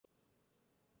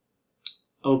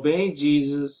Obey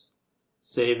Jesus,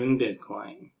 saving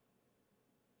Bitcoin.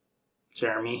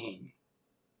 Jeremy Hayne.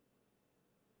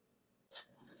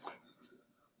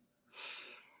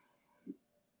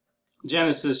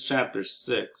 Genesis chapter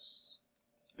 6.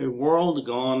 A world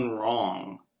gone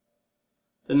wrong.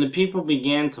 Then the people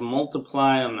began to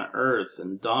multiply on the earth,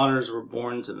 and daughters were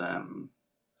born to them.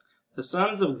 The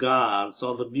sons of God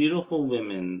saw the beautiful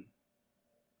women,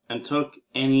 and took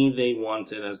any they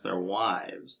wanted as their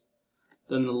wives.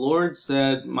 Then the Lord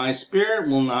said, My spirit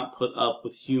will not put up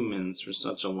with humans for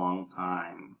such a long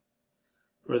time,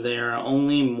 for they are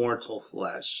only mortal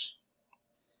flesh.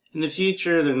 In the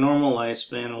future, their normal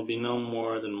lifespan will be no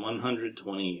more than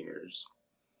 120 years.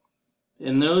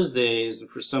 In those days, and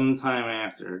for some time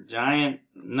after, giant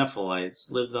Nephilites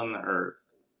lived on the earth.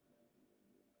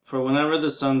 For whenever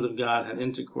the sons of God had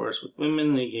intercourse with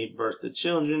women, they gave birth to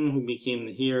children who became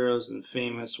the heroes and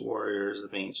famous warriors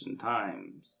of ancient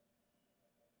times.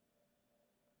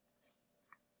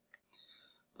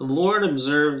 The Lord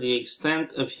observed the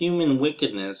extent of human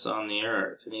wickedness on the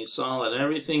earth, and he saw that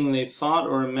everything they thought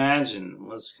or imagined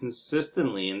was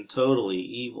consistently and totally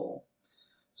evil.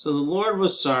 So the Lord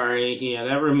was sorry he had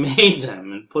ever made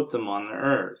them and put them on the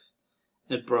earth.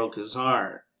 It broke his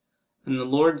heart. And the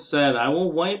Lord said, I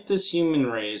will wipe this human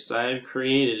race I have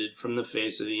created from the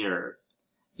face of the earth.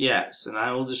 Yes, and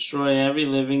I will destroy every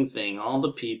living thing, all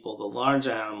the people, the large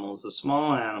animals, the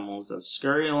small animals that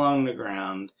scurry along the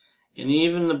ground, and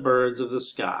even the birds of the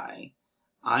sky.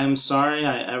 I am sorry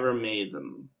I ever made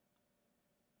them.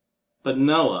 But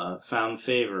Noah found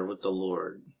favor with the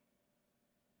Lord.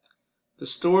 The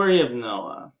story of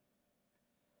Noah.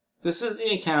 This is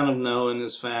the account of Noah and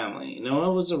his family.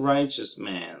 Noah was a righteous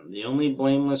man, the only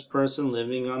blameless person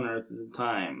living on earth at the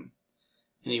time,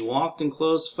 and he walked in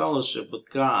close fellowship with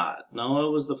God. Noah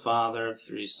was the father of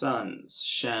 3 sons,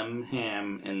 Shem,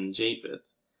 Ham, and Japheth.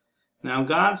 Now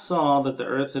God saw that the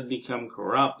earth had become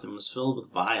corrupt and was filled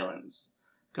with violence.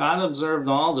 God observed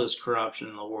all this corruption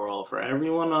in the world, for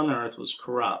everyone on earth was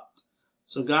corrupt.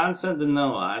 So God said to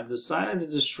Noah, I have decided to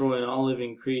destroy all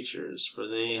living creatures, for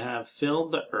they have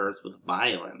filled the earth with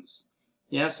violence.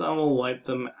 Yes, I will wipe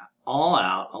them all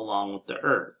out along with the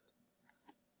earth.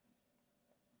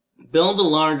 Build a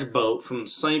large boat from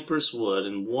cypress wood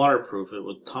and waterproof it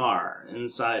with tar,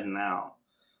 inside and out.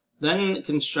 Then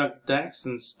construct decks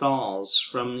and stalls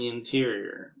from the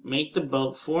interior. Make the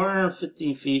boat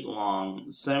 450 feet long,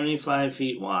 75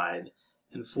 feet wide,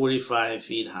 and 45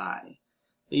 feet high,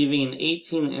 leaving an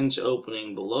 18-inch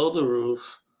opening below the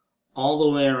roof all the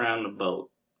way around the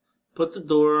boat. Put the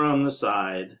door on the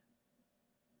side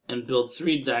and build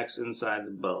 3 decks inside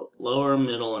the boat, lower,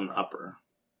 middle, and upper.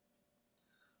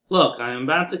 Look, I am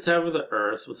about to cover the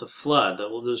earth with a flood that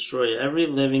will destroy every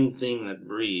living thing that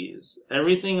breathes.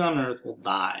 Everything on earth will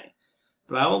die,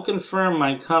 but I will confirm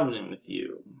my covenant with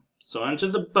you. So enter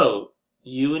the boat,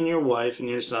 you and your wife and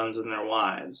your sons and their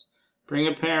wives. Bring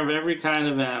a pair of every kind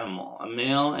of animal, a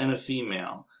male and a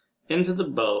female, into the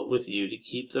boat with you to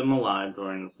keep them alive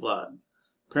during the flood.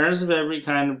 Pairs of every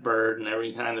kind of bird and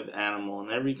every kind of animal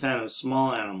and every kind of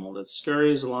small animal that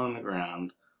scurries along the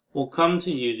ground will come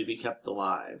to you to be kept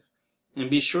alive. And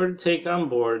be sure to take on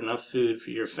board enough food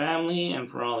for your family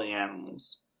and for all the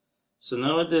animals. So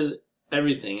Noah did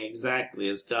everything exactly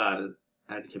as God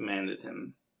had commanded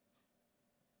him.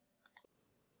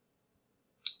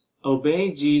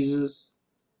 Obey Jesus,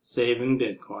 saving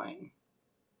Bitcoin.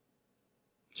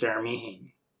 Jeremy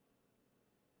Hayne.